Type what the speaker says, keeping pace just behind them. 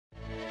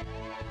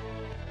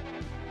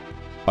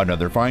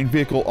Another fine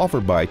vehicle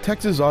offered by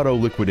Texas Auto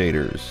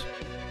Liquidators.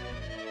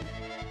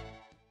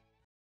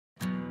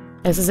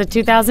 This is a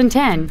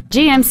 2010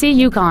 GMC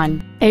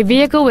Yukon, a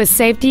vehicle with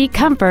safety,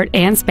 comfort,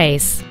 and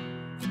space.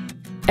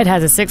 It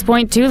has a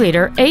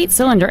 6.2-liter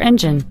 8-cylinder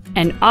engine,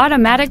 an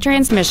automatic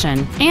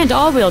transmission, and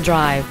all-wheel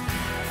drive.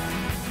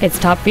 Its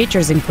top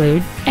features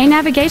include a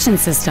navigation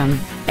system,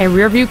 a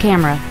rear-view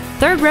camera,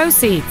 third-row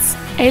seats,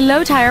 a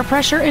low-tire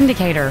pressure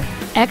indicator,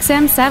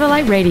 XM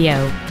satellite radio,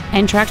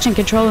 and traction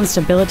control and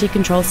stability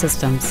control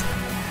systems.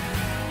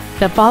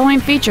 The following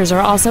features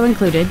are also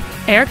included: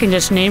 air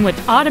conditioning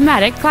with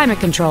automatic climate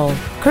control,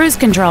 cruise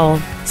control,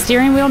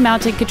 steering wheel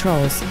mounted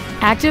controls,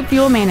 active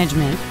fuel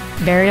management,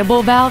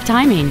 variable valve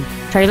timing,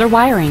 trailer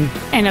wiring,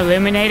 an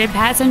illuminated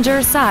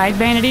passenger side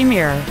vanity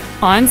mirror,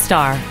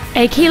 OnStar,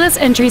 a keyless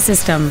entry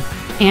system,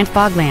 and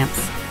fog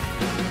lamps.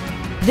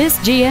 This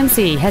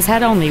GMC has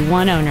had only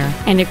one owner,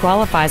 and it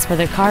qualifies for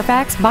the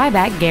Carfax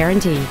buyback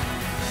guarantee.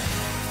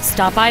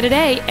 Stop by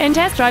today and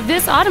test drive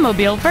this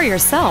automobile for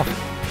yourself.